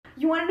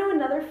You want to know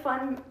another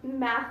fun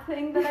math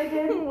thing that I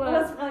did? It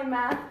wasn't really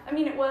math. I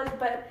mean, it was,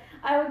 but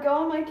I would go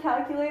on my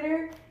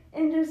calculator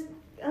and just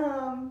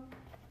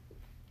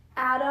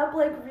add up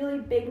like really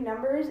big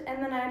numbers,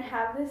 and then I'd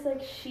have this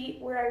like sheet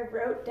where I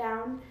wrote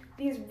down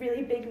these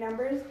really big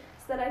numbers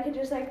so that I could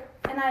just like,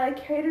 and I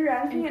like carried it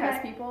around with me.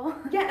 Impress people.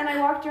 Yeah, and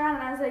I walked around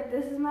and I was like,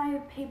 this is my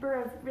paper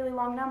of really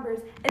long numbers.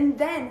 And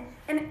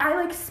I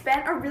like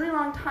spent a really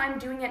long time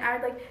doing it. I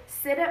would like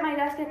sit at my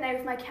desk at night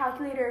with my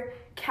calculator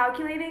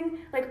calculating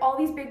like all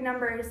these big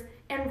numbers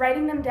and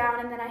writing them down,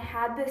 and then I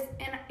had this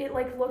and it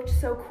like looked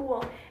so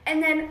cool.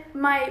 And then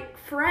my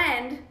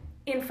friend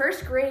in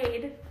first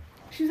grade,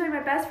 she was like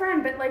my best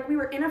friend, but like we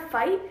were in a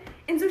fight,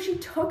 and so she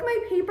took my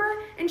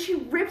paper and she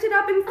ripped it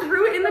up and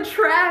threw it in the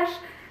trash,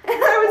 and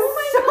I was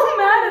so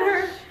mad at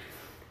her.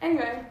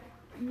 Anyway.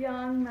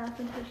 Young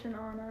mathematician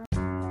Anna.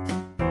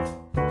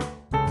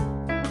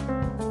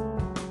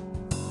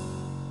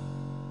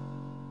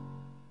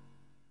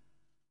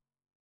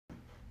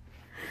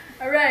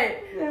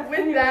 Alright,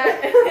 with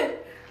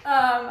that,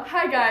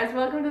 hi guys,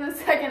 welcome to the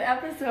second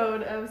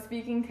episode of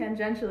Speaking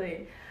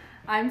Tangentially.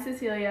 I'm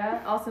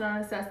Cecilia, also known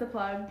as Cess the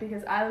Plug,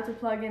 because I like to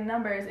plug in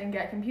numbers and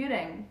get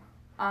computing.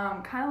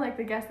 Kind of like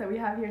the guest that we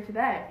have here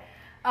today.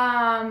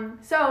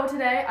 So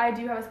today I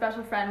do have a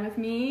special friend with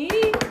me.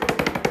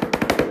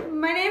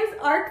 My name's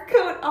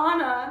ArcCoat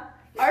Anna.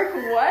 Arc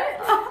what?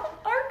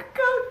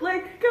 ArcCoat,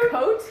 like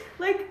Coat?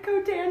 like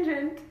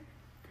cotangent.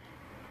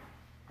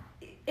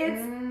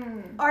 It's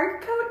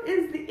ArcCoat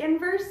is the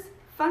inverse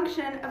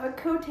function of a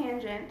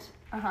cotangent.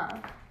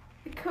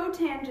 The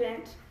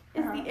cotangent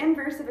is the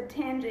inverse of a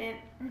tangent.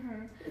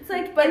 It's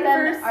like but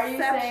inverse then are you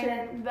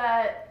saying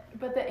that,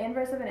 but the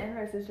inverse of an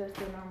inverse is just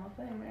a normal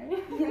thing,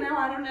 right? You know,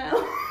 I don't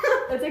know.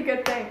 That's a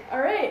good thing.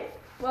 All right.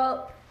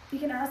 Well, you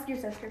can ask your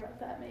sister about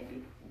that,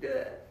 maybe.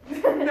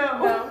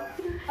 No.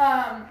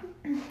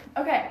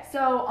 Okay,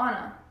 so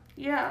Anna.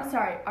 Yeah.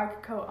 Sorry,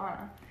 ArcCoat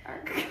Anna.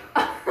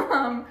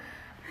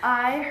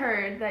 I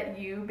heard that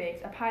you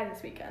baked a pie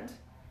this weekend.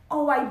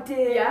 Oh, I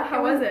did. Yeah,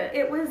 how was it?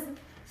 It was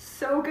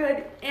so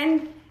good,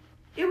 and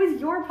it was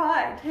your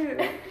pie too.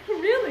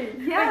 Really?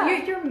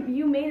 Yeah. But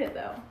you made it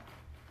though.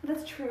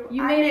 That's true.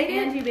 You made it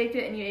and you baked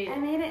it and you ate it. I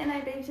made it and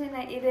I baked it and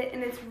I ate it,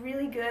 and it's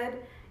really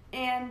good.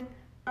 And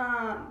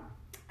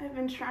I've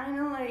been trying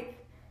to like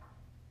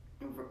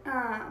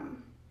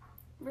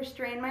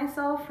restrain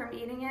myself from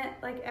eating it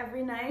like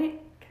every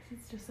night.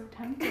 It's just so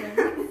tempting.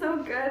 It's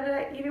so good.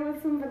 I eat it with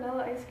some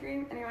vanilla ice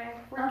cream. Anyway,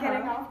 we're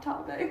getting off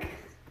topic.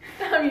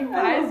 I mean,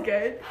 pie is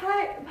good.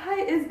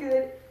 Pie is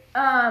good.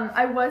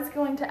 I was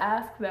going to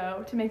ask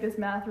though, to make this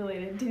math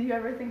related, did you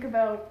ever think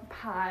about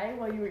pie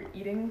while you were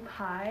eating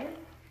pie?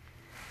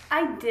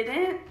 I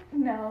didn't.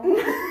 No.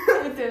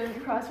 It didn't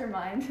cross your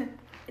mind?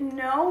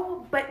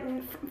 No, but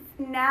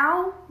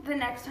now, the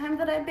next time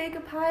that I bake a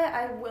pie,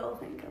 I will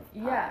think of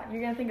pie. Yeah, you're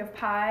going to think of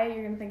pie,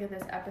 you're going to think of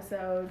this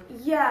episode.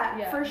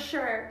 Yeah, for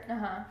sure.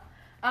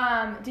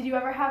 Did you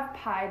ever have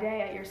pie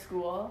day at your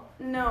school?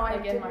 No, like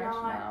I did in March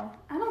not. now?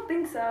 I don't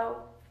think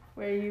so.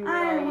 Where you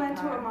I went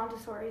to a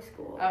Montessori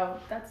school. Oh,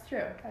 that's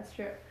true. That's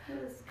true. It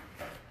was...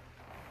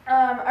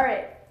 All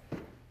right.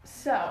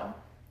 So,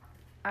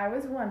 I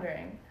was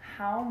wondering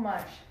how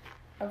much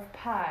of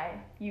pie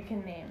you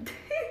can name.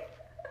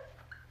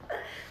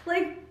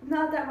 Like,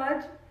 not that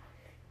much.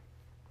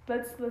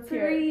 Let's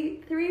hear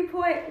it.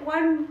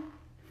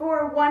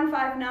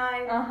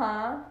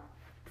 3.14159.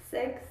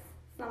 6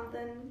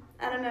 something.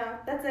 I don't know.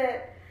 That's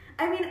it.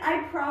 I mean,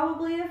 I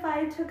probably, if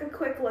I took a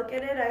quick look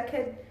at it, I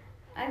could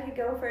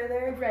go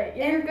further. Right.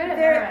 Yeah, and you're good at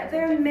memorizing.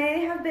 There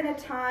may have been a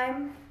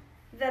time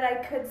that I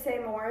could say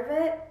more of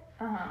it.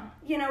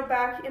 You know,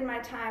 back in my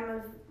time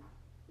of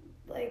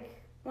like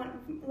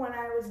when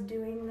I was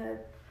doing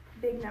the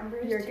big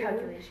numbers. Your too.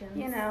 Calculations.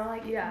 You know,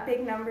 like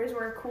big numbers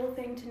were a cool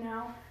thing to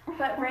know.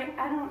 But right,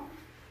 I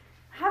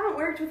haven't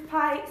worked with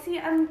pie. See,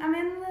 I'm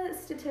in the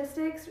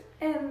statistics,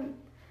 and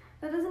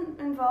that doesn't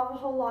involve a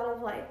whole lot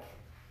of like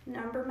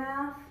number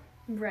math.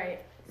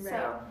 Right.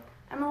 So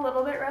I'm a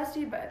little bit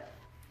rusty, but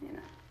you know,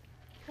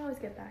 you can always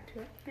get back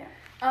to it. Yeah.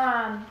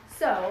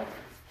 So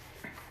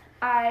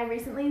I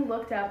recently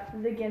looked up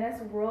the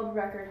Guinness World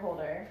Record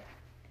holder.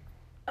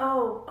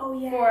 Oh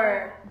yeah.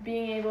 For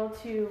being able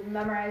to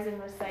memorize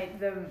and recite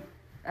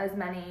as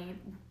many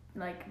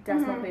like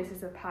decimal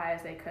places of pi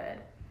as they could.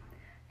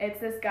 It's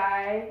this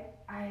guy,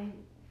 I'm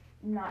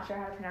not sure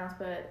how to pronounce,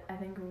 but I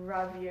think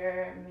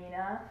Ravir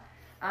Meena,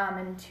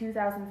 in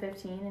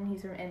 2015, and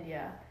he's from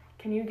India.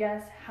 Can you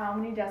guess how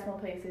many decimal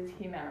places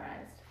he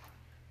memorized?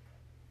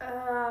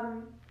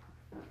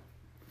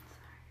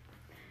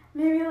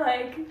 Maybe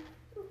like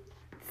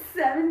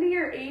 70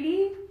 or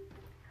 80.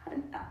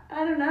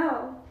 I don't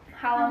know.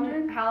 How long do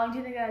you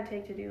think that would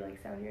take to do like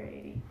 70 or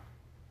 80?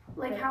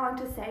 Like how long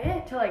to say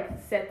it? To like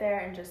sit there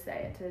and just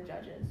say it to the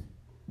judges.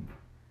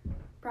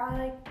 Probably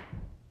like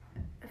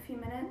a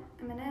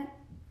minute.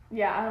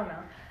 Yeah, I don't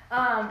know.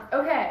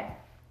 Okay.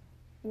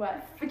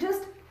 What?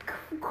 Just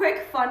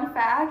quick fun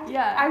fact.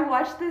 Yeah. I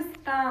watched this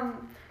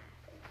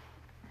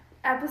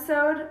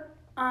episode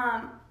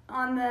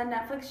on the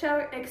Netflix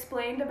show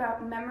explained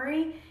about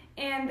memory,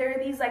 and there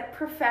are these like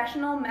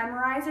professional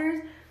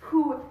memorizers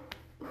who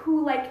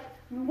like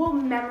will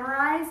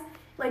memorize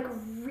like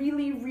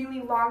really,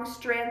 really long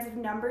strands of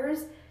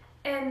numbers.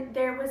 And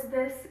there was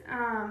this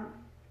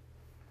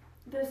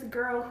this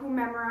girl who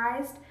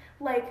memorized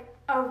like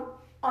a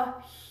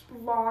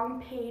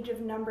long page of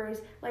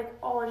numbers, like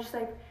all just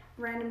like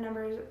random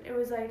numbers. It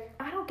was like,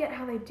 I don't get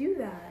how they do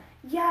that.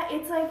 yeah,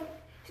 it's like,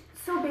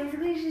 so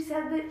basically she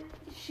said that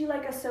she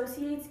like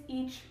associates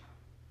each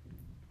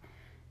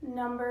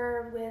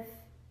number with,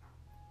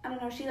 I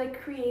don't know, she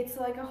like creates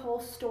like a whole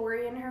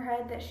story in her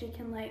head that she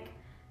can like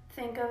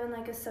think of and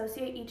like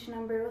associate each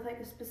number with like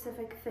a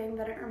specific thing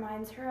that it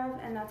reminds her of,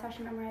 and that's how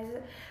she memorizes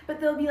it. But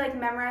there'll be like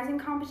memorizing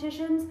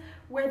competitions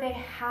where they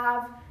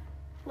have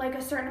like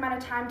a certain amount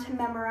of time to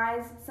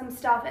memorize some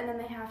stuff, and then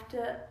they have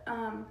to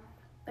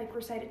like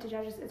recite it to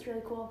judges. It's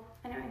really cool.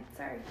 Anyway,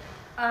 sorry.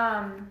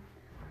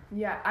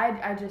 Yeah,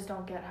 I just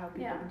don't get how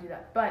people can do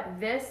that. But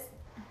this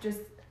just,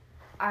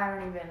 I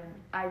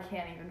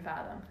can't even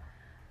fathom.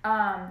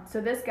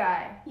 So this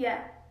guy,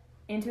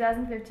 in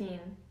 2015,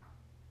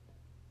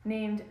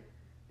 named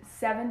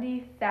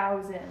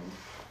 70,000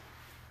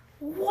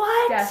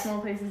 what?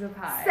 decimal places of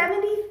pi.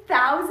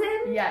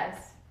 70,000?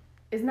 Yes.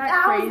 Isn't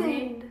that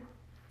crazy?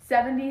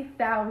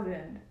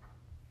 70,000.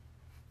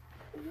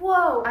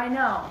 Whoa. I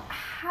know.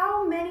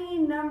 How many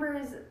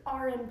numbers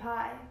are in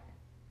pi?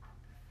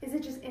 Is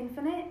it just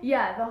infinite?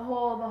 Yeah, the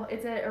whole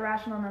it's an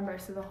irrational number,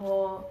 so the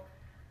whole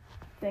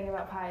thing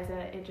about pi is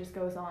that it just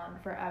goes on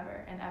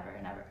forever and ever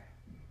and ever.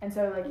 And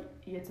so, like,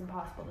 it's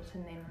impossible to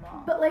name them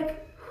all. But,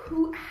 like,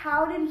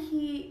 how do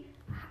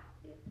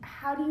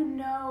you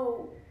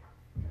know,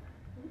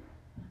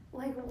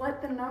 like,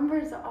 what the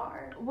numbers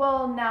are?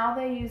 Well, now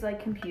they use,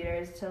 like,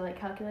 computers to, like,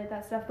 calculate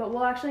that stuff, but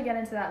we'll actually get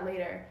into that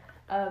later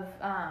of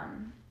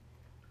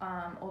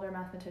older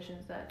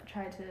mathematicians that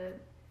try to,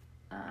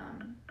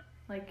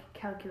 like,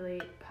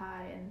 calculate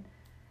pi and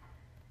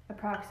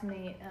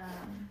approximate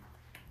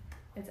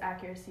its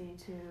accuracy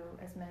to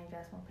as many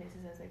decimal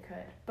places as they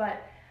could.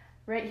 But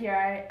right here,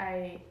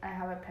 I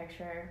have a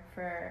picture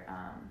for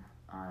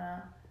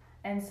Anna,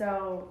 and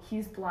so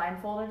he's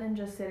blindfolded and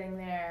just sitting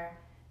there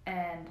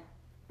and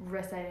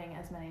reciting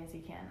as many as he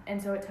can.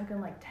 And so it took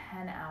him like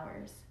 10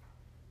 hours.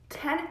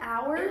 10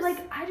 hours?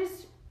 Like,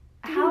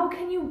 how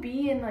can you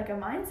be in like a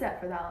mindset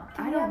for that long?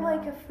 Did he have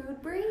like a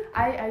food break?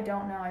 I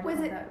don't know. I don't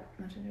know that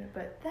much into it,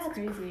 but that's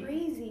it's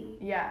crazy.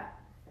 Yeah.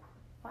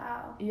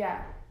 Wow.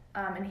 Yeah.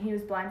 And he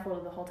was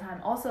blindfolded the whole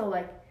time. Also,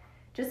 like,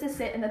 just to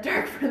sit in the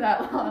dark for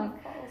that long.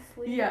 Fall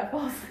asleep. Yeah,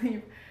 fall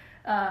asleep.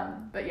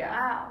 But yeah.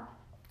 Wow.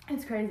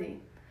 It's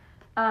crazy.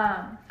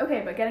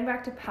 Okay, but getting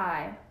back to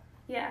pi.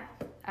 Yeah.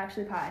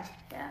 Actually pi.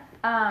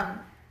 Yeah.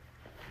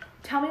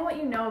 Tell me what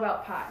you know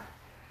about pi.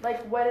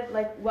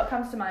 What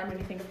comes to mind when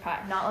you think of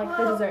pie? Not like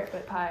the dessert,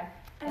 but pie.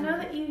 I know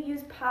that you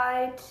use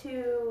pi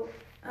to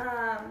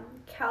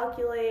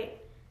calculate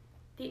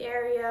the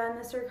area and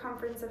the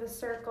circumference of a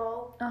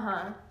circle.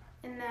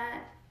 And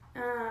that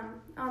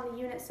on the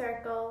unit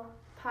circle,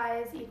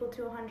 pi is equal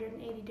to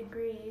 180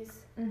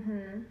 degrees.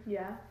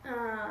 Yeah.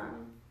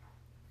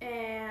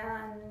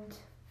 And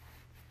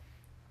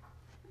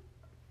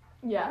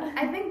yeah.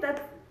 I think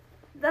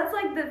that's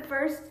like the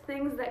first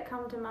things that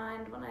come to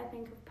mind when I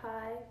think of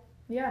pi.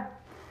 Yeah.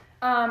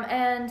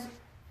 And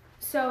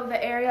so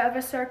the area of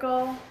a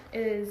circle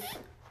is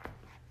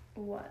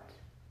what?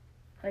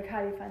 Like,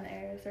 how do you find the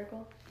area of a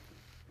circle?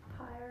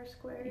 Pi r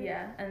squared.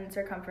 Yeah, and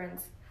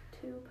circumference.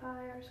 2 pi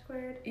r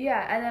squared.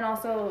 Yeah, and then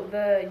also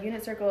the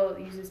unit circle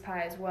uses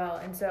pi as well.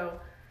 And so,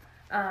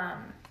 I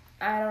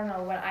don't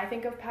know, when I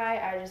think of pi,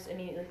 I just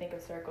immediately think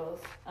of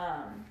circles.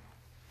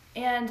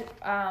 And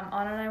Anna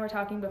and I were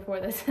talking before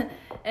this,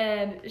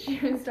 and she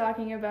was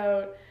talking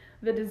about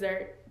the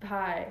dessert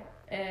pie.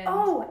 And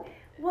oh,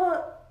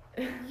 well,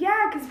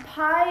 yeah, because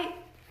pi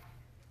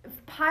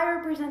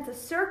represents a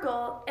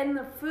circle, and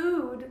the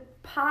food,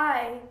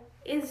 pie,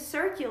 is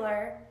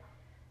circular.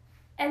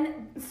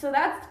 And so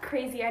that's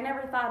crazy. I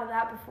never thought of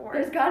that before.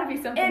 There's got to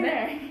be something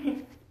there.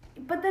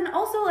 But then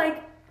also,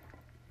 like,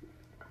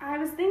 I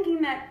was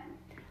thinking that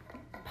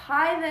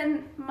pie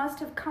then must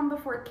have come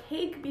before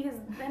cake, because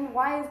then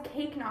why is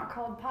cake not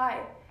called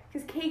pie?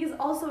 Because cake is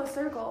also a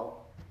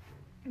circle.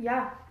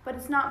 Yeah. But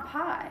it's not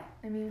pie.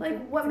 I mean,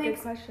 like, what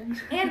makes... a good question.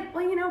 And,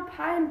 well, you know,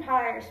 pie and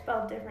pie are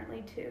spelled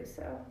differently, too,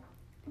 so...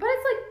 But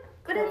it's,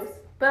 like, close.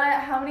 But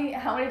how many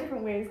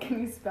different ways can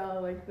you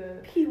spell, like,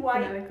 the...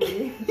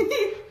 P-Y-E.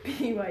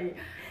 P-Y-E.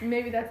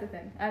 Maybe that's a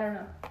thing. I don't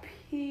know.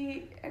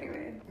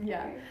 Anyway.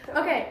 Yeah.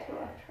 Okay,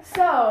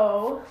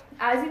 so,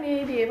 as you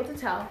may be able to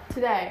tell,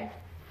 today,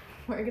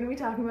 we're going to be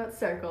talking about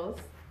circles.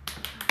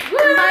 Woo!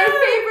 My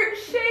favorite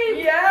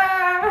shape!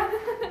 Yeah!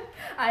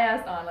 I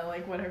asked Anna,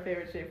 like, what her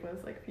favorite shape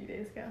was, like, a few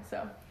days ago,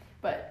 so...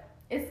 But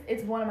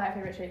it's one of my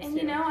favorite shapes, and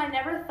too. You know, I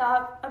never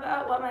thought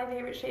about what my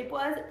favorite shape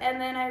was,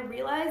 and then I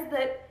realized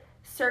that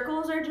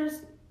circles are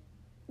just...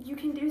 You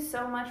can do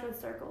so much with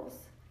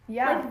circles.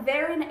 Yeah. Like,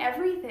 they're in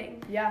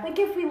everything. Yeah. Like,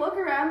 if we look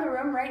around the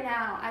room right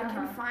now, I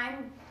can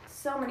find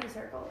so many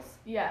circles.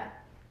 Yeah.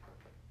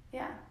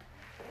 Yeah.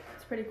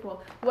 It's pretty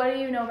cool. What do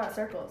you know about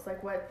circles?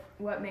 Like,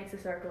 what makes a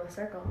circle a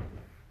circle?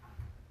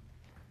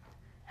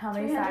 How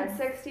many sides?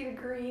 360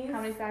 degrees.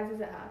 How many sides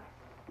does it have?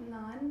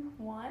 None.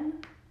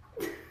 One.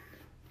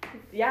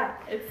 Yeah,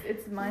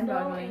 it's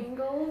mind-boggling. No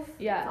angles.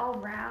 Yeah. It's all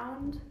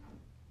round.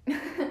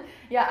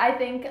 Yeah, I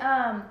think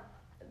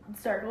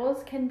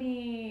circles can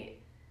be,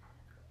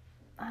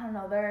 I don't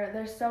know,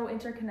 they're so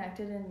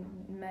interconnected in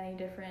many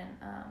different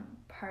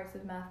parts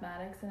of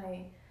mathematics, and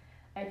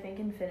I think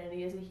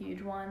infinity is a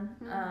huge one.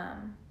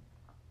 Mm-hmm.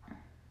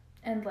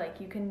 And like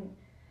you can,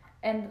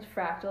 and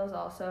fractals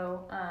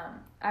also.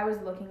 I was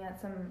looking at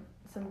some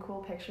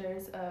cool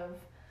pictures of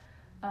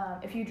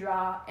if you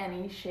draw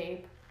any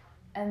shape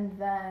and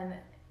then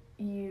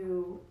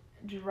you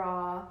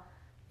draw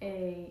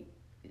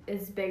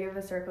as big of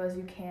a circle as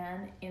you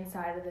can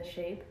inside of the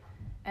shape,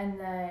 and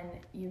then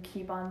you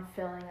keep on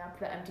filling up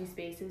the empty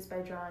spaces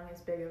by drawing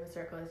as big of a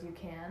circle as you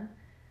can,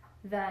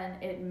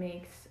 then it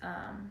makes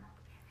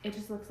it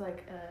just looks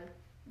like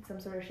some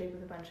sort of shape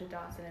with a bunch of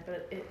dots in it,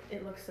 but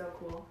it looks so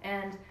cool.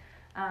 And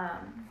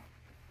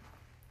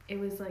it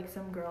was like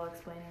some girl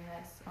explaining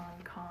this on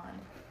Khan,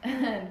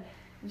 and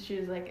she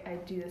was like, I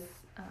do this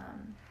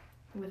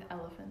with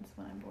elephants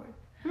when I'm bored.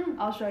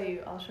 I'll show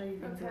you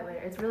things of it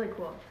later. It's really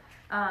cool.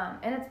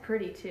 And it's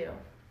pretty too.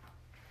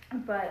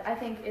 But I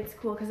think it's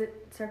cool because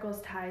circles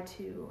tie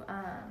to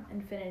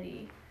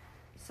infinity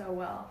so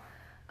well.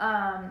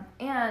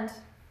 And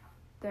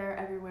they're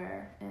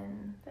everywhere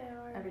in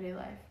everyday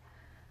life.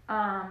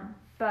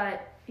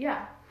 But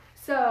yeah,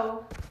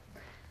 so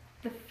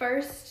the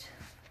first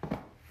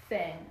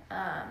thing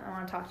I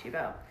want to talk to you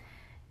about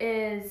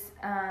is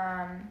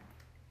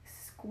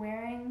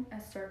squaring a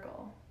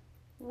circle.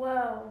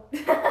 Whoa.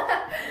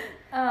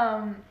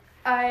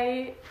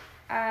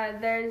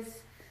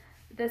 There's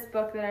this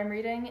book that I'm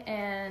reading,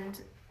 and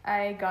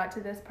I got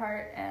to this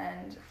part,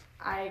 and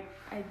I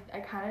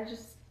kind of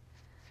just,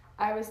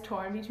 I was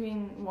torn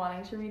between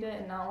wanting to read it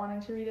and not wanting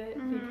to read it,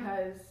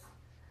 because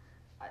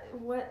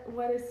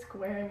what is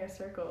squaring a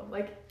circle?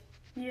 Like,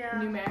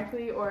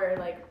 numerically, or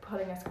like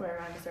putting a square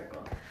around a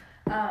circle?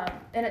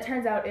 And it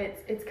turns out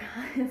it's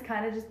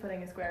kind of just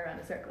putting a square around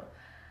a circle.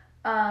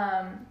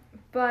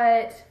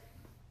 But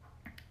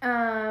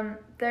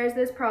there's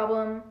this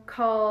problem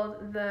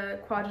called the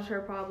quadrature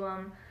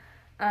problem,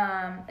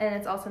 and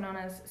it's also known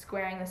as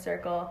squaring the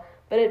circle.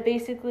 But it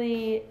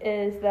basically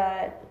is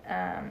that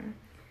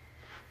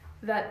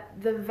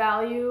that the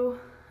value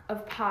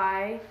of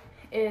pi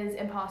is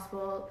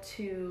impossible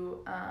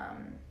to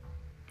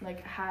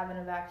like have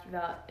an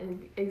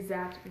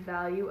exact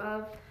value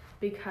of,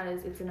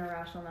 because it's an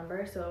irrational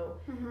number, so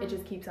it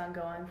just keeps on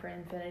going for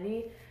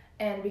infinity.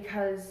 And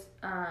because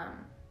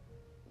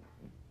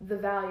the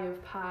value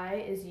of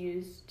pi is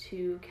used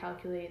to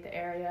calculate the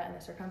area and the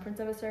circumference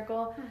of a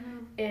circle,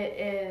 it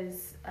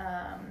is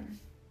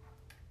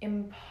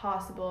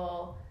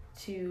impossible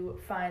to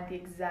find the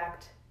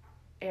exact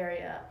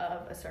area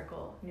of a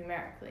circle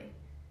numerically.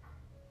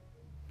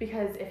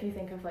 Because if you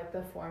think of like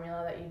the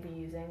formula that you'd be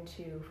using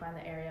to find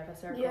the area of a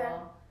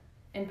circle,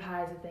 and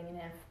pi is a thing, and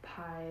if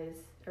pi is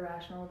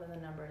irrational, then the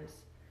number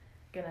is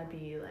gonna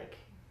be like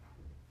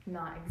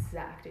not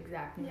exact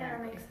numerically. Yeah,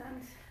 that makes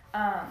sense.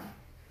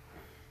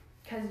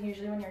 Because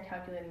usually when you're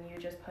calculating, you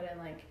just put in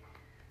like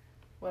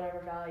whatever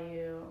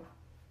value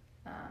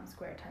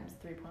squared times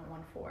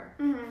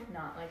 3.14,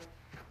 not like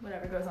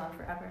whatever goes on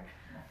forever.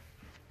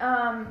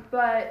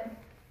 But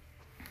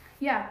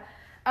yeah,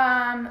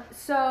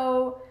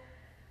 so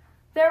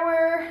there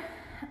were,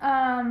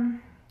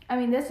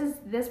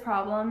 this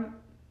problem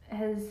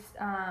has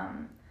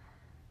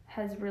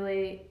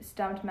really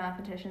stumped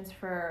mathematicians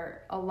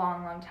for a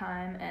long, long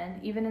time,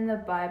 and even in the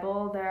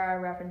Bible there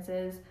are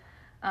references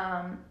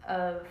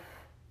of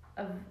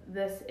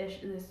this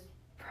issue, this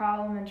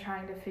problem, and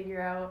trying to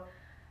figure out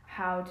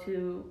how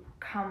to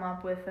come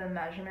up with a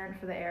measurement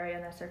for the area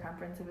and the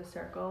circumference of a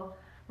circle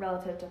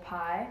relative to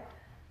pi,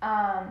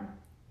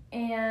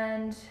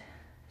 and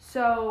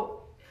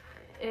so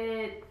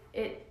it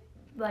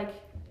like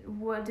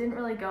didn't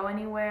really go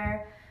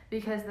anywhere,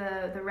 because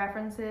the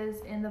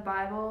references in the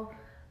Bible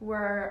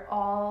were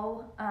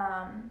all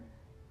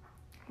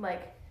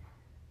like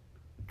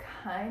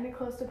kind of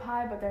close to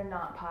pi, but they're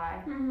not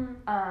pi.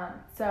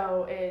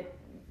 So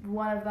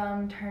one of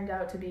them turned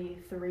out to be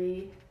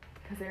 3,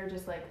 because they were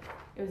just like,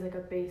 it was like a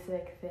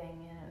basic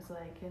thing, and it was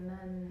like, and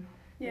then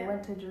they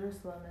went to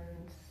Jerusalem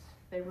and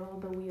they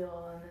rolled the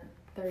wheel, and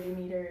 30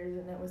 meters,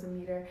 and it was a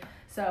meter.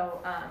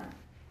 So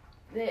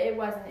it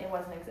wasn't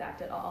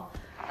exact at all.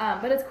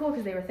 But it's cool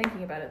because they were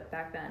thinking about it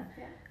back then.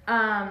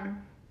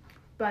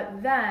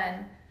 But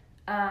then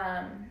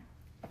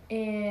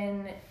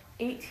in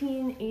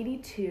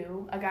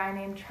 1882, a guy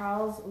named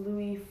Charles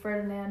Louis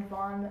Ferdinand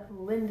von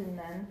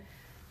Lindemann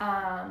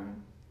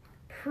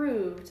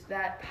proved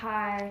that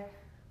pi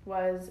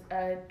was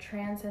a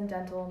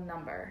transcendental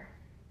number.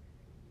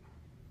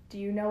 Do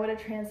you know what a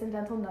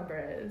transcendental number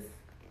is?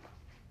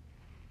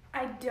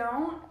 I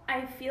don't.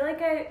 I feel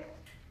like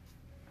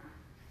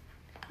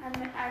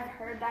I've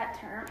heard that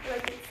term.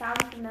 Like, it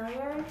sounds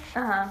familiar,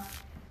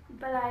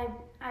 but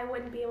I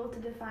wouldn't be able to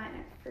define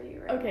it for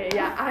you right Okay, now.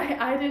 yeah,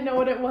 I didn't know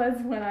what it was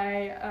when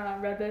I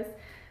read this,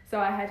 so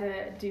I had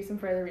to do some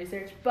further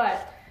research.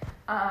 But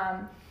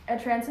a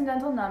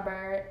transcendental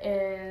number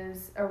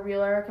is a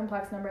real or a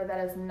complex number that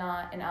is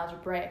not an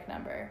algebraic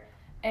number.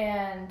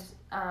 And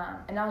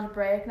an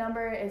algebraic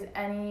number is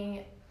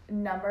any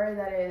number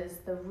that is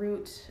the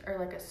root or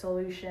like a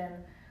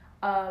solution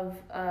of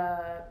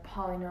a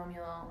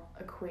polynomial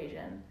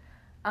equation.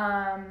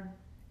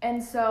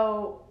 And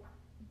so,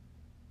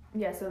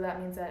 yeah, so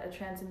that means that a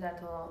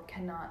transcendental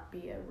cannot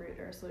be a root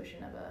or a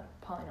solution of a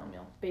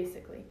polynomial,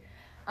 basically.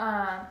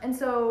 And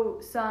so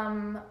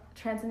some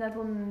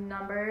transcendental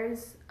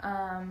numbers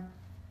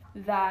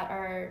that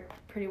are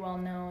pretty well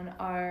known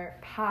are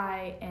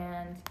pi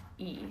and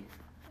e.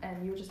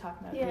 And you were just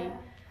talking about e.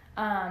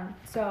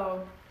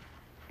 So,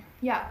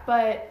 yeah,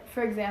 but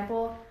for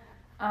example,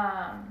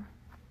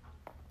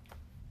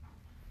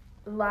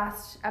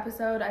 last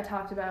episode I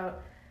talked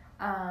about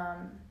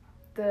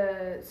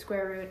the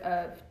square root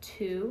of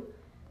 2,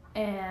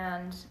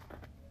 and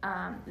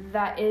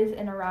that is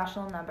an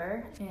irrational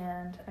number,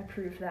 and I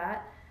proved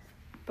that.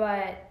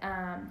 But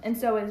and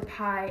so is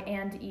pi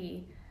and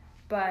e,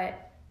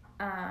 but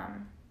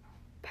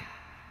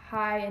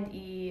pi and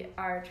e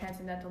are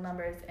transcendental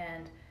numbers,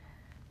 and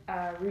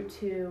root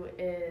 2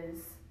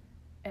 is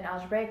an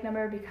algebraic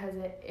number because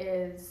it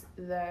is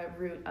the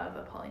root of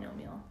a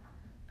polynomial.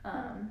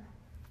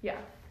 Yeah.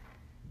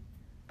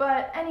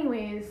 But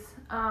anyways,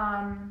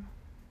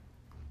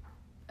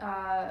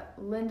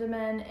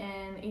 Lindemann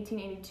in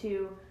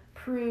 1882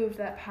 proved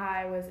that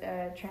pi was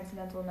a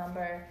transcendental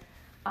number,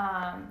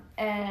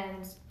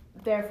 and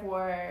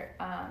therefore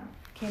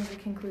came to the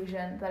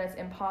conclusion that it's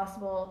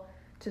impossible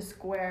to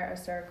square a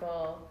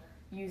circle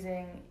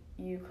using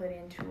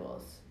Euclidean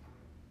tools.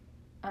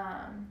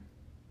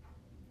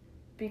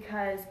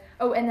 Because,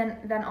 and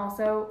then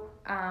also,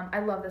 I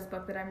love this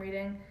book that I'm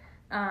reading,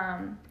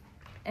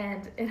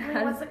 and it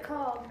has... What's it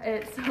called?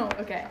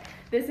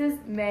 This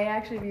may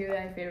actually be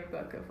my favorite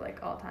book of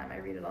like all time. I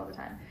read it all the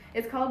time.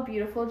 It's called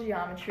Beautiful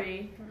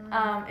Geometry.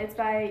 It's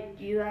by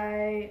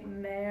Eli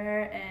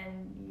Mayer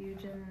and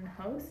Eugene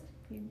Host.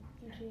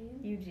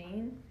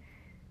 Eugene?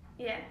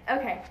 Yeah.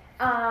 Okay.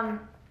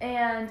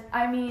 And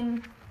I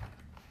mean,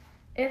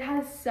 it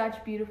has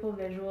such beautiful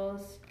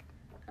visuals.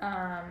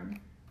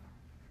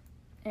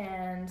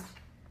 And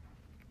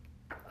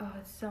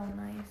it's so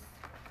nice.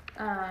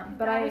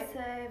 But I would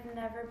say I've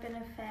never been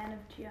a fan of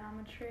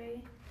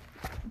geometry.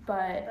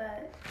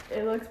 But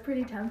it looks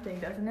pretty tempting,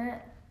 doesn't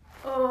it?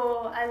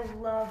 Oh, I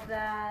love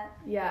that.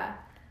 Yeah.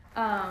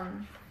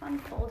 Fun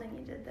folding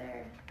you did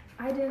there.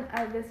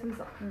 This was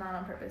not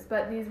on purpose,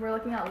 but we're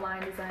looking at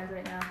line designs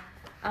right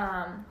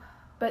now.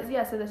 But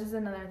yeah, so this is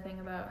another thing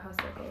about how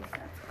circles.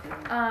 That's cool.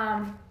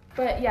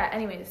 But yeah,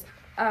 anyways,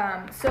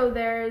 so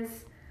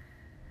there's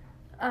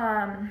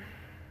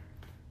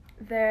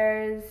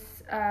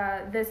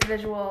this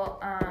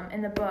visual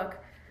in the book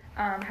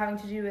having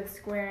to do with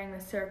squaring the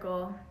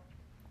circle,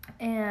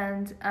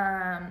 and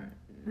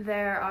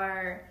there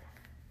are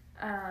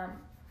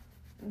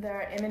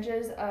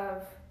images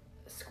of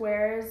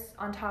squares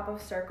on top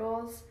of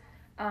circles,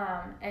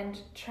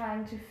 and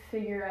trying to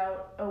figure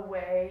out a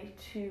way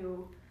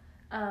to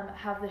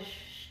have the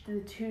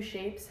two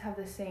shapes have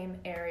the same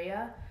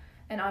area.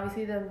 And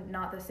obviously they're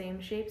not the same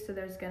shape, so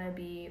there's going to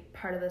be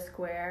part of the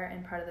square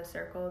and part of the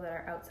circle that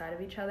are outside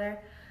of each other.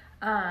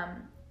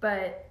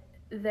 But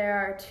there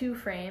are two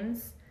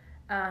frames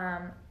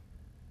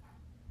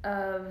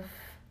of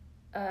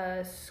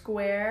a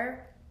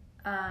square,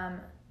 a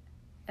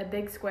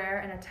big square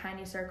and a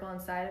tiny circle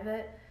inside of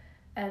it.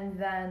 And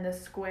then the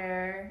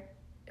square,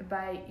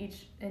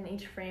 in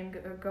each frame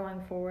going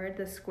forward,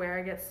 the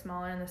square gets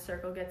smaller and the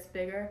circle gets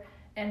bigger.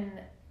 And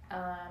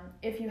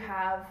if you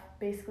have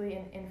basically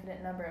an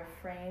infinite number of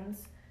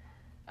frames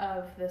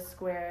of the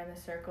square and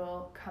the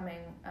circle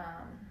coming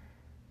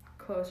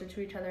closer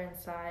to each other in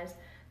size,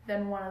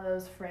 then one of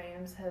those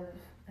frames has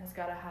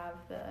got to have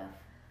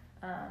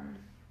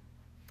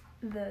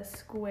the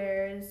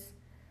square's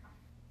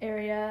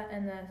area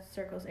and the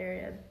circle's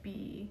area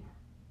be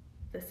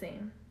the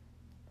same.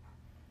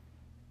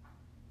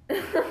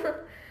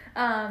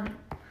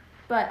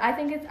 But I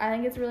think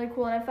it's really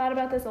cool, and I've thought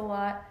about this a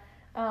lot.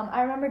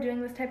 I remember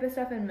doing this type of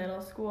stuff in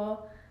middle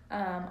school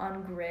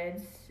on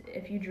grids.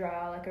 If you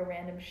draw like a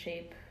random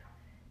shape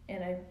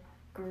in a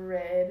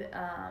grid,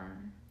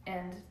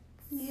 and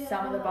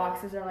some of the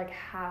boxes are like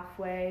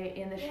halfway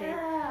in the shape,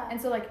 and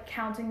so like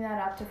counting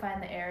that up to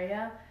find the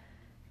area.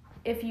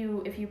 If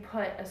you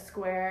put a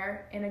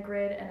square in a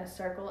grid and a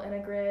circle in a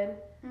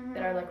grid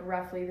that are like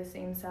roughly the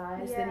same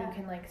size, then you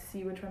can like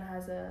see which one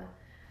has a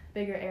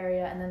bigger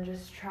area, and then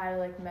just try to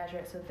like measure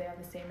it so that they have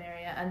the same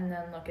area, and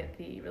then look at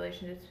the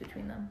relationships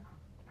between them.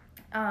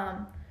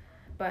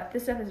 But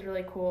this stuff is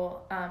really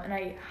cool, and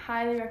I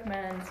highly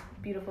recommend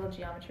Beautiful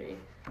Geometry.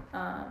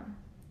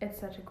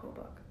 It's such a cool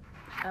book,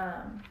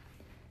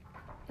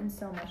 and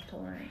so much to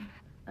learn.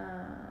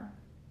 I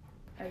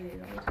read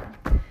it all the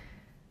time.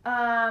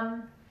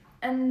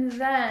 And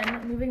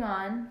then moving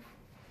on.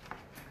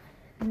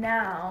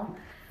 Now,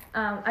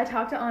 I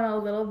talked to Anna a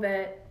little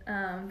bit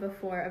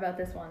before about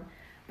this one,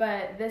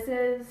 but this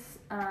is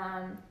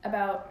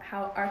about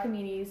how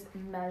Archimedes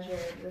measured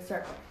the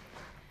circle.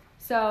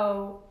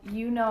 So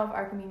you know of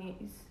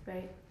Archimedes,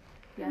 right?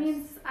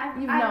 Yes. I've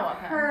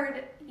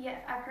heard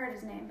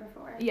his name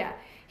before. Yeah,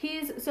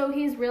 he's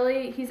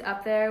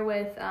up there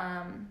with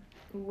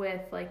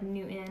like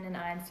Newton and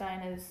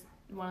Einstein as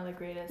one of the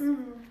greatest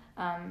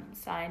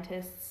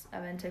scientists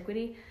of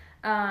antiquity.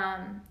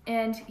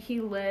 And he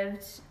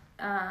lived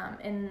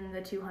in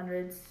the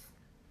 200s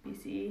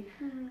BC.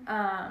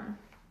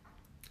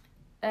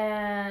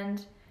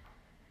 And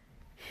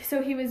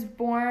so he was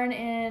born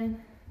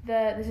in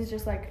this is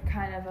just like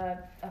kind of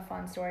a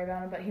fun story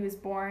about him, but he was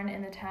born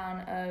in the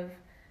town of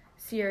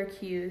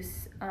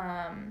Syracuse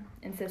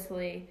in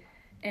Sicily,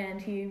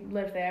 and he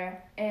lived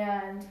there.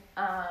 And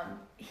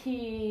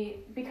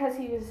because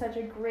he was such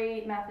a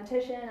great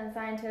mathematician and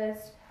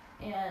scientist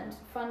and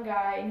fun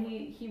guy, and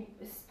he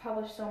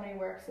published so many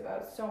works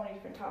about so many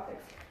different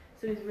topics,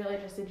 so he's really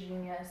just a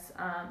genius.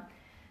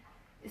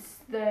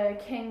 The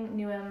king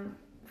knew him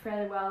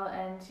fairly well,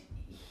 and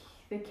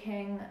the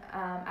king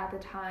at the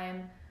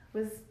time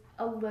was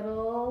a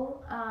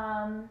little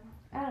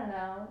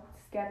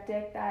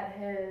skeptic that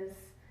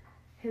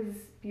his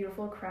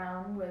beautiful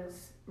crown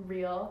was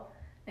real,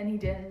 and he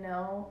didn't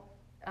know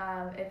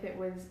if it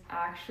was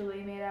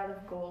actually made out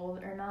of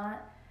gold or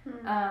not.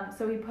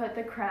 So he put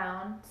the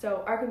crown.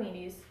 So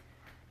Archimedes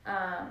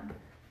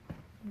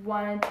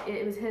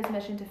it was his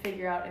mission to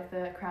figure out if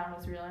the crown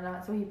was real or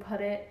not. So he put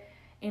it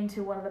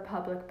into one of the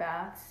public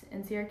baths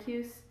in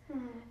Syracuse,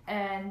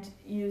 and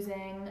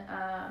using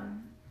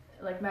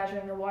like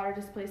measuring the water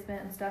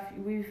displacement and stuff.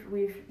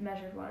 We've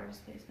measured water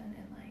displacement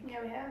in like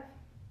we have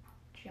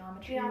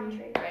geometry.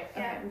 Right.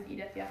 Okay, with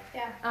Edith.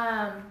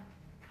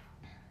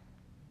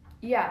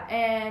 Yeah.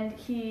 And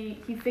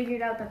he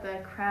figured out that the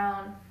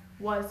crown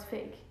was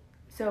fake.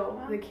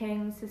 So the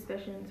king's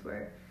suspicions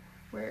were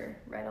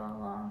right all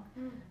along.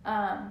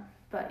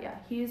 But yeah,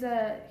 he's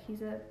a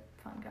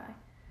fun guy.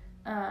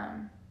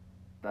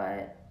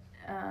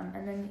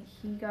 And then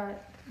he got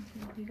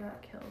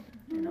killed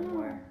in a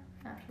war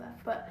after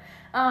that. But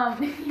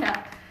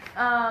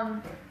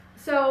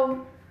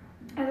so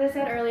as I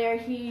said earlier,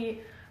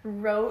 he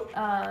wrote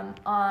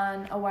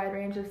on a wide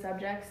range of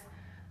subjects,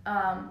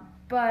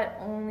 but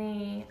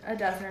only a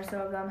dozen or so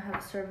of them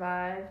have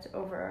survived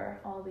over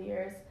all the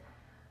years.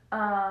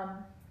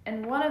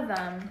 And one of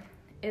them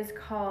is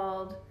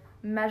called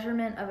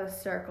Measurement of a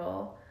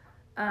Circle,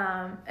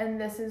 and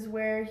this is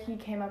where he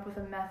came up with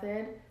a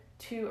method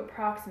to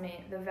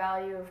approximate the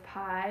value of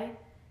pi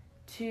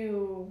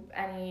to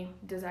any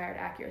desired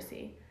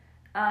accuracy.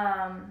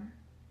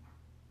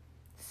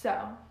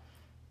 So,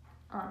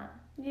 Anna.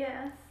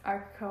 Yes.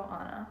 Arco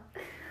Anna.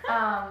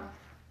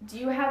 Do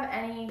you have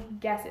any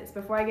guesses,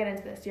 before I get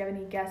into this, do you have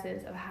any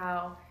guesses of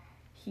how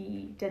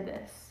he did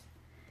this?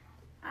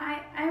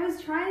 I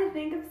was trying to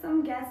think of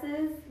some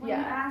guesses when you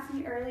asked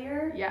me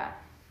earlier. Yeah.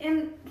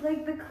 And,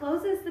 like, the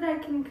closest that I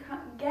can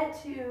get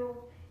to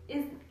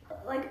is,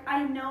 like,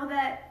 I know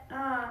that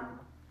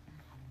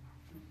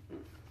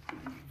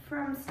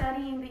from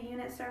studying the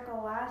unit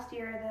circle last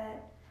year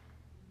that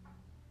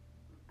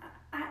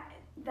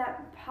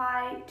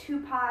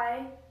 2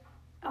 pi,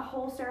 a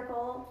whole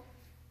circle,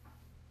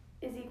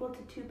 is equal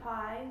to 2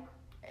 pi.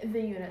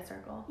 The unit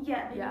circle.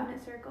 Yeah, the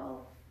unit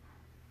circle.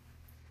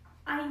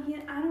 I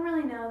don't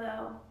really know,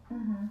 though.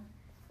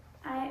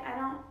 I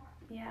don't,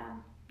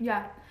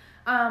 Yeah.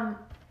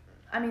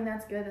 I mean,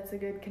 that's good. That's a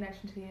good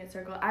connection to the unit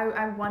circle.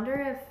 I wonder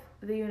if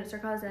the unit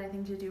circle has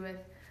anything to do with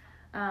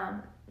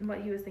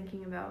what he was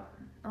thinking about.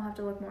 I'll have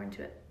to look more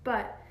into it.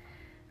 But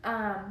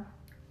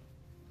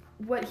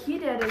what he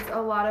did is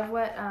a lot of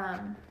what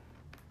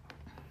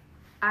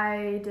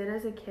I did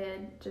as a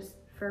kid just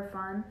for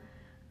fun.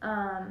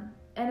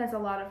 And it's a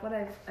lot of what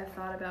I've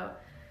thought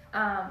about.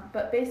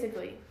 But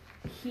basically,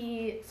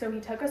 he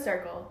took a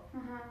circle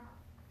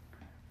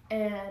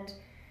and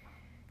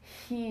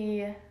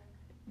he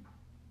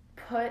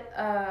put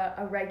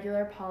a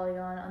regular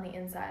polygon on the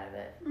inside of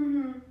it.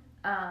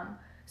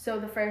 So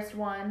the first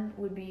one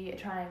would be a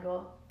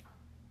triangle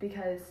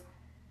because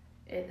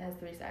it has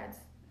 3 sides,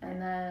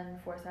 and then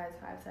 4 sides,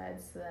 5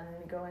 sides, so then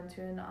we go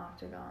into an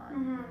octagon,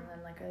 and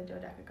then like a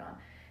dodecagon,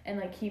 and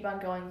like keep on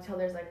going until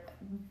there's like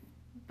a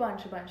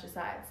bunch of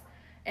sides.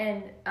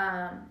 And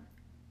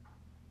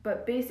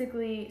but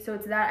basically, so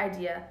it's that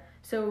idea.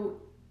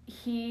 So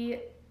he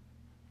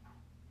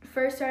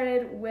first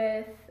started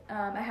with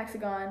a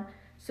hexagon,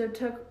 so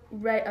took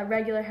a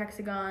regular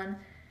hexagon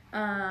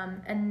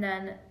and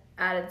then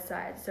added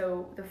sides.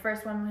 So the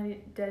first one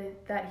he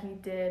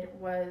did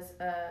was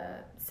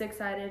a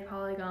 6-sided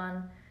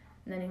polygon,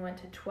 and then he went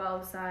to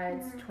 12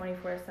 sides,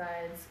 24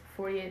 sides,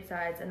 48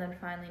 sides, and then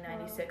finally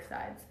 96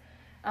 sides.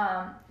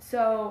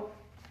 So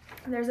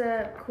there's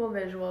a cool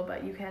visual,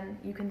 but you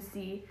can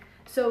see.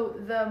 So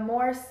the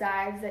more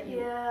sides that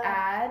you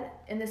add,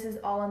 and this is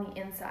all on the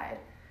inside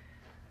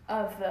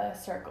of the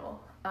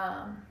circle,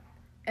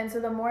 And so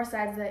the more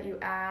sides that you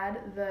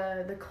add,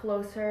 the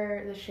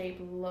closer the shape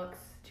looks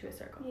to a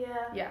circle.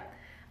 Yeah.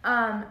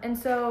 And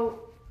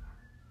so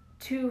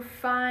to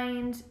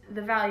find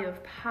the value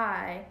of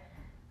pi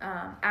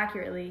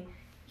accurately,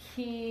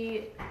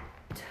 he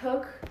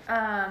took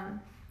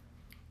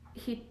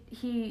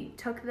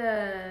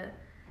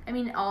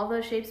all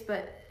the shapes,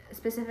 but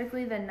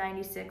specifically the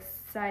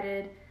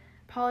 96-sided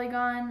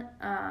polygon,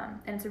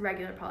 and it's a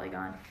regular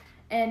polygon.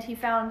 And he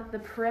found the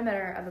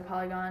perimeter of the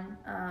polygon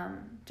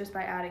just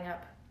by adding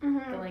up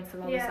the lengths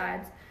of all the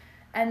sides.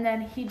 And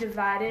then he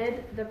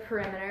divided the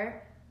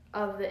perimeter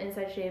of the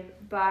inside shape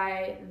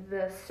by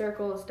the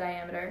circle's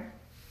diameter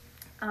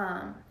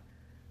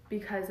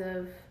because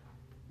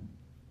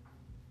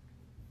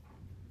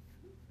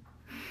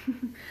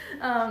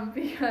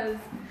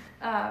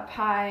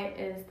pi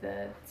is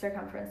the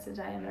circumference to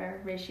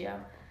diameter ratio.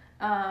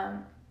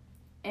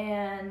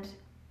 And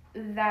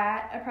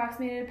that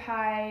approximated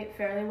pi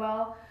fairly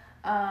well.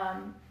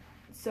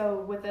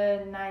 So with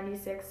a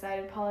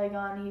 96-sided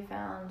polygon, he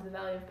found the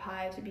value of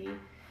pi to be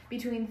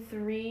between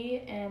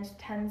 3 and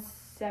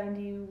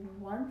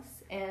 1071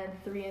 and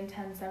 3 and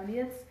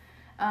 1070ths.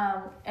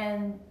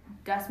 And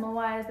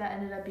decimal-wise, that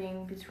ended up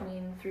being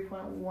between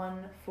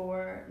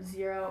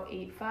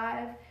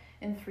 3.14085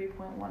 and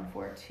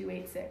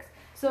 3.14286.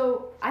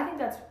 So I think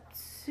that's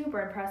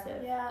super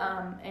impressive,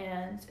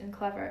 and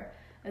clever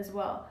as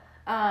well.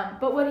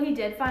 But what he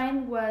did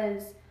find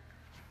was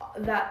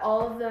that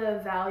all of the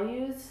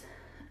values,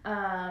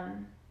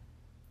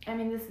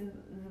 this is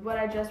what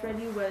I just read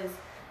you was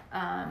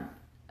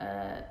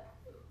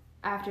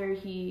after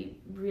he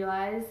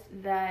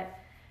realized that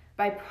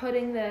by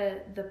putting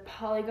the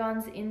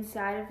polygons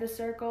inside of the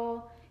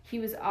circle, he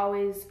was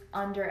always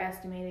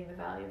underestimating the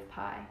value of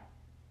pi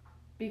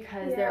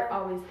because they're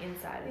always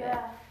inside of it.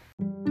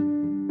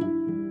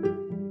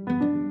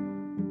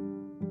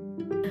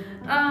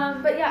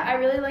 But yeah, I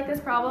really like this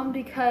problem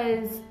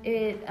because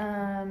it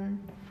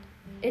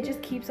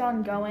just keeps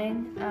on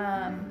going.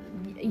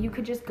 You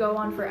could just go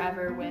on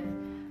forever with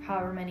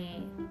however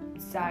many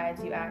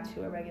sides you add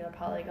to a regular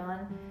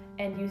polygon,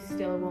 and you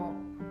still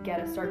won't get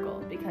a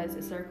circle because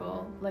a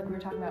circle, like we were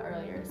talking about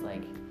earlier, is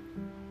like,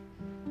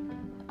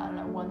 I don't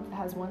know, one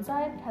has one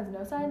side, has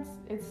no sides.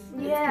 It's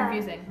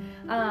confusing.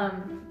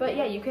 But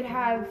yeah, you could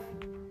have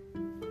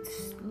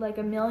like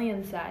a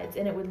million sides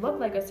and it would look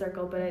like a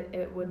circle, but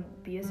it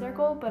wouldn't be a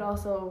circle. But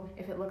also,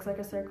 if it looks like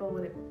a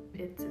circle,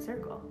 it's a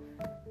circle,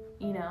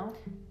 you know?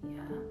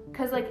 Yeah.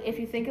 Because like if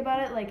you think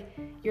about it, like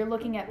you're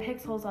looking at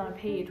pixels on a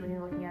page when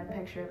you're looking at a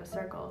picture of a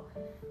circle,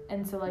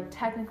 and so like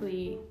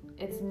technically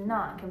it's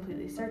not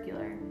completely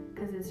circular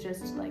because it's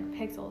just like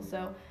pixels.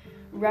 So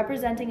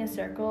representing a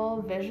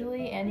circle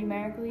visually and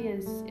numerically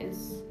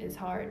is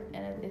hard,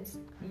 and it's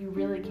you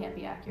really can't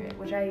be accurate,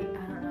 which I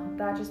don't know,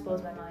 that just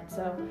blows my mind.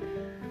 So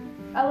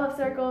I love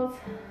circles.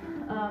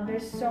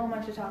 There's so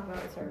much to talk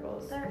about with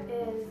circles. There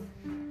is.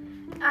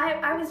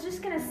 I was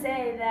just gonna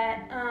say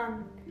that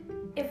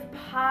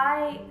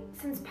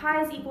since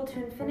pi is equal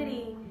to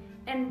infinity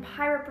and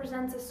pi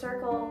represents a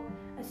circle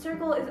is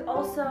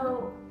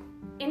also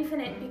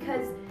infinite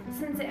because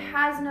since it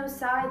has no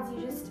sides,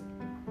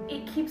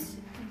 it keeps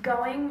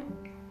going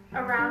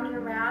around and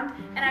around.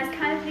 And I was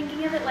kind of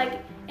thinking of it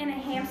like in a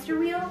hamster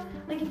wheel.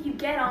 Like if you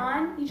get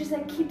on, you just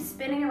like keep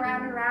spinning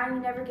around and around,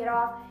 you never get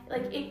off.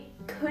 Like it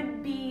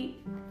could be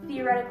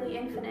theoretically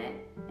infinite.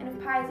 And if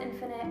pi is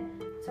infinite,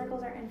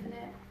 circles are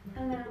infinite. I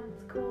don't know,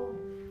 it's cool.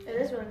 It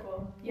is really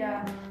cool.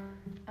 Yeah.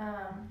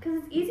 Because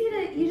it's easy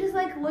you just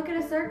like look at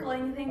a circle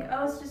and you think,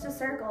 oh, it's just a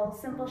circle,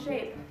 simple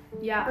shape.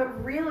 Yeah.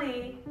 But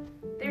really,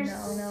 there's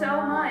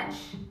so much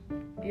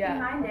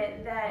behind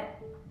it that,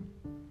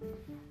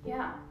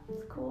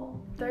 it's cool.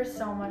 There's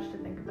so much to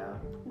think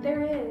about.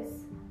 There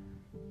is.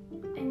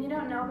 And you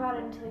don't know about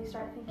it until you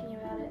start thinking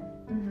about it.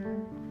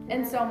 Mm-hmm.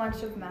 And so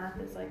much of math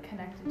is like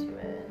connected to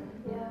it. And,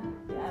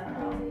 I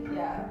don't know.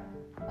 Yeah.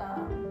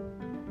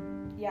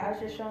 I was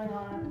just showing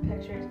on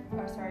pictures,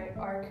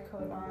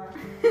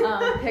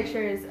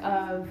 pictures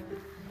of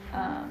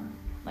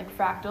like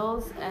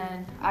fractals,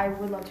 and I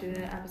would love to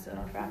do an episode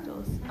on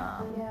fractals.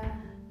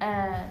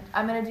 And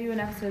I'm gonna do an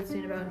episode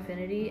soon about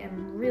infinity.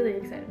 I'm really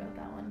excited about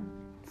that one.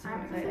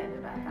 I'm excited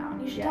about that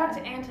one. You should talk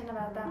to Anton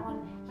about that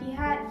one.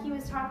 He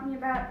was talking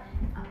about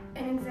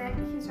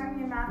he was talking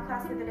in math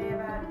class the other day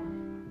about,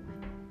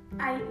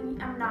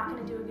 I'm not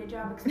going to do a good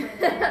job explaining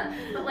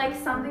it, but like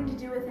something to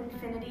do with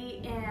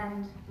infinity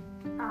and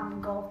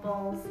golf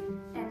balls,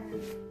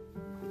 and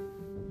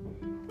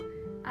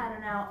I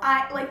don't know.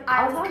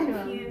 I was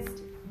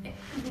confused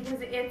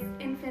because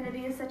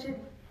infinity is such a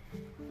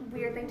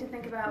weird thing to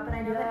think about, but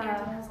I know that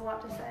Anton has a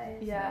lot to say.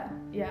 So. Yeah.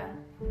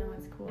 No,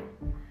 it's cool.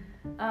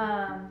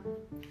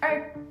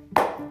 Alright.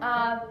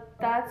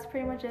 That's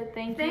pretty much it.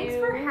 Thanks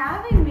for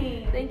having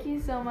me. Thank you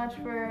so much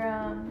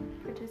for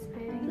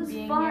participating. This was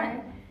fun.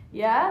 Here.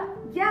 Yeah?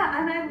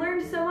 Yeah, and I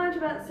learned so much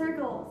about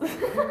circles.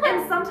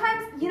 And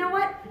sometimes, you know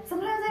what?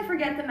 Sometimes I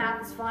forget that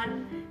math is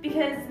fun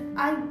because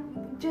I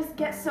just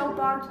get so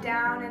bogged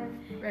down and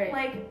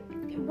like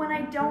when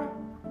I don't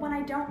when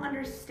I don't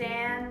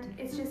understand,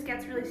 it just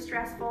gets really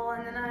stressful,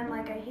 and then I'm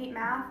like, I hate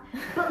math.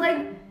 But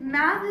like,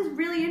 math is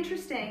really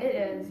interesting. It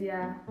is,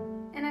 yeah.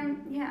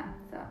 And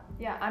so.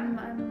 Yeah, I'm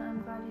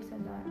glad you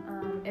said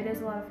that. It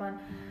is a lot of fun.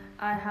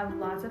 I have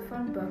lots of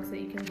fun books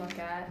that you can look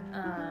at.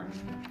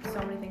 So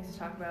many things to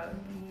talk about.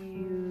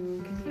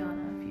 You can be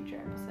on a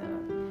future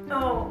episode.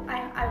 Oh,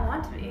 I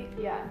want to be.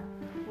 Yeah.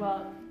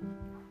 Well,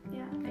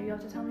 yeah. Maybe you'll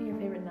have to tell me your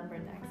favorite number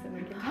next, and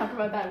we can talk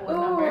about that one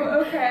Oh, number.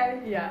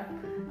 okay. Yeah.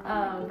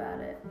 I'll think about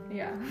it.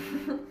 Yeah.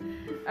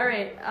 All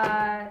right.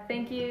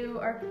 Thank you,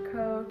 our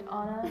coach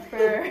Anna,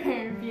 for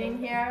being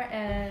here,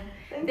 and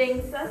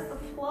thanks. That's the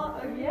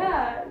plot.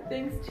 Yeah.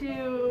 Thanks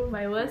to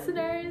my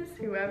listeners,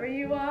 whoever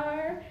you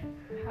are,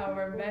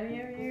 however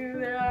many of you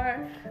there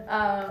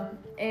are.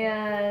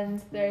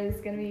 And there's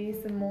gonna be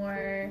some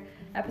more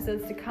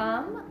episodes to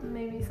come.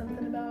 Maybe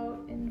something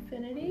about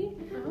infinity.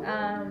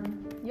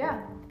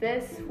 Yeah.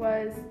 This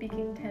was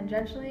Speaking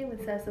Tangentially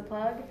with Says the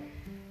Plug.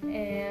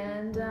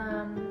 And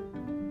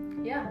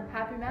yeah,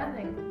 happy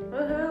maddening.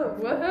 Woohoo!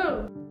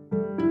 Woohoo!